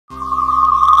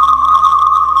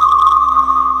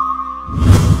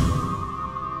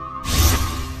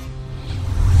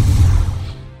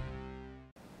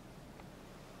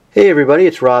Hey everybody,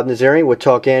 it's Rob Nazarian with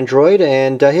Talk Android,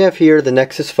 and I have here the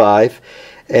Nexus 5,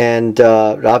 and it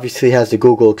obviously has the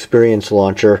Google Experience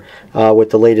Launcher with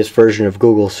the latest version of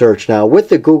Google Search. Now with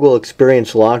the Google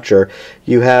Experience Launcher,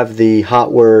 you have the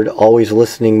hot word always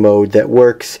listening mode that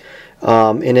works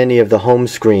in any of the home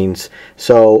screens.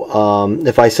 So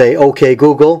if I say OK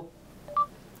Google,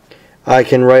 I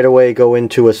can right away go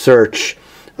into a search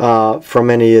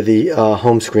from any of the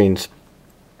home screens.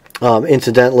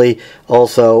 Incidentally,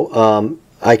 also,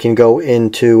 I can go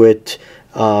into it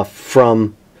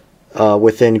from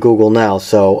within Google Now.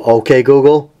 So, OK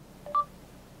Google,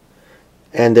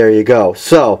 and there you go.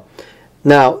 So,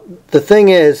 now, the thing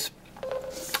is,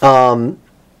 you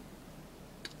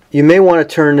may want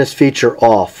to turn this feature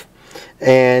off.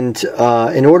 And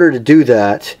in order to do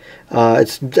that,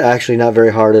 it's actually not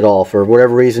very hard at all. For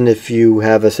whatever reason, if you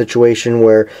have a situation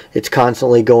where it's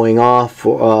constantly going off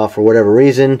for whatever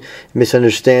reason,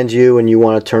 misunderstands you, and you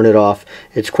want to turn it off,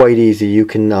 it's quite easy. You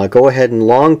can go ahead and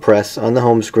long press on the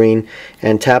home screen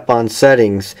and tap on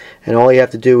Settings, and all you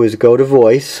have to do is go to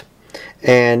Voice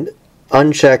and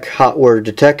uncheck Hot Word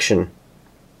Detection.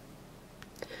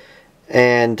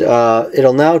 And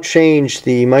it'll now change,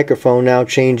 the microphone now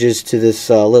changes to this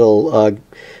little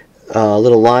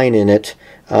line in it,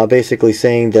 basically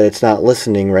saying that it's not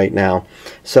listening right now.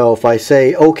 So if I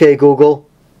say OK Google,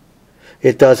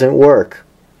 it doesn't work.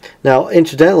 Now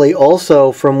incidentally,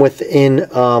 also from within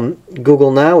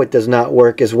Google Now, it does not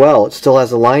work as well. It still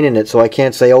has a line in it, so I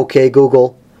can't say OK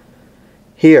Google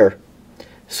here.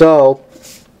 So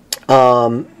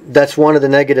that's one of the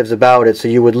negatives about it, so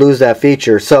you would lose that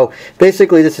feature. So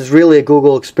basically this is really a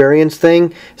Google Experience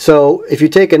thing. So if you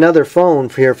take another phone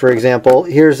here, for example,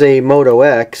 here's a Moto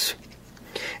X,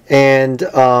 and it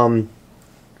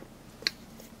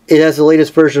has the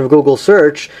latest version of Google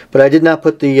Search, but I did not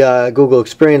put the Google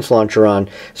Experience Launcher on.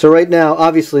 So right now,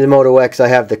 obviously the Moto X, I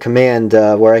have the command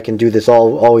where I can do this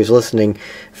always listening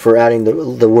for adding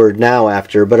the word now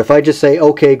after. But if I just say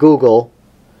OK Google,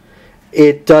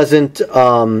 it doesn't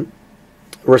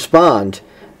respond,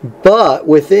 but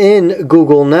within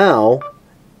Google Now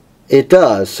it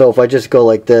does. So if I just go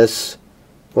like this,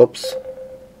 whoops,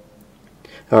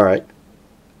 alright,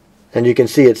 and you can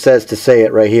see it says to say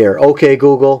it right here, OK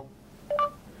Google.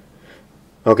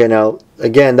 Okay, now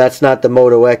again, that's not the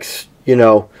Moto X,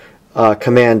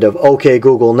 command of OK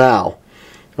Google Now.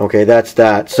 Okay, that's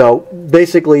that. So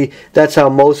basically, that's how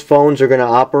most phones are going to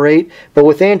operate. But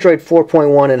with Android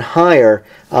 4.1 and higher,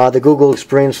 the Google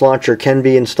Experience Launcher can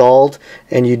be installed,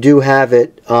 and you do have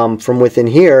it from within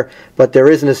here, but there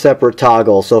isn't a separate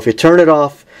toggle. So if you turn it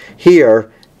off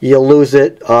here, you'll lose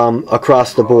it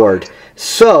across the board.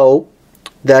 So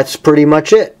that's pretty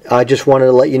much it. I just wanted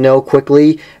to let you know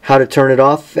quickly how to turn it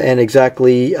off and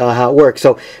exactly how it works.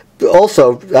 So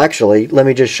also, actually, let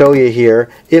me just show you here.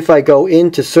 If I go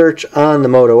into search on the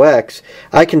Moto X,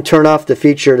 I can turn off the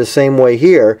feature the same way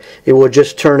here. It will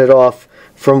just turn it off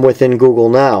from within Google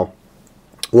Now.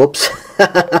 Whoops.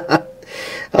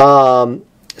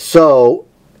 So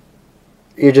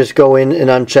you just go in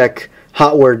and uncheck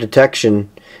Hot Word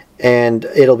Detection, and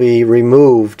it'll be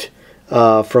removed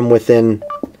from within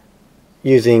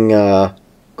using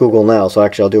Google Now. So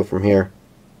actually, I'll do it from here.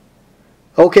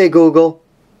 OK Google.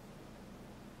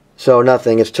 So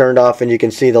nothing, it's turned off, and you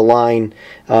can see the line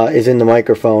is in the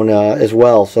microphone as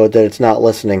well, so that it's not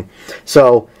listening.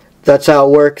 So that's how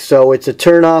it works. So it's a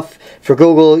turn off for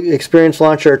Google Experience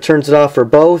Launcher. It turns it off for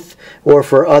both, or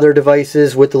for other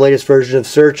devices with the latest version of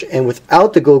Search. And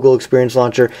without the Google Experience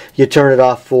Launcher, you turn it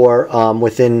off for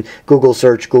within Google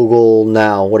Search, Google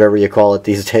Now, whatever you call it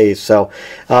these days. So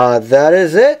that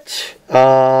is it.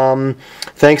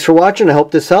 Thanks for watching. I hope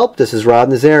this helped. This is Rob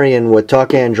Nazarian with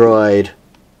Talk Android.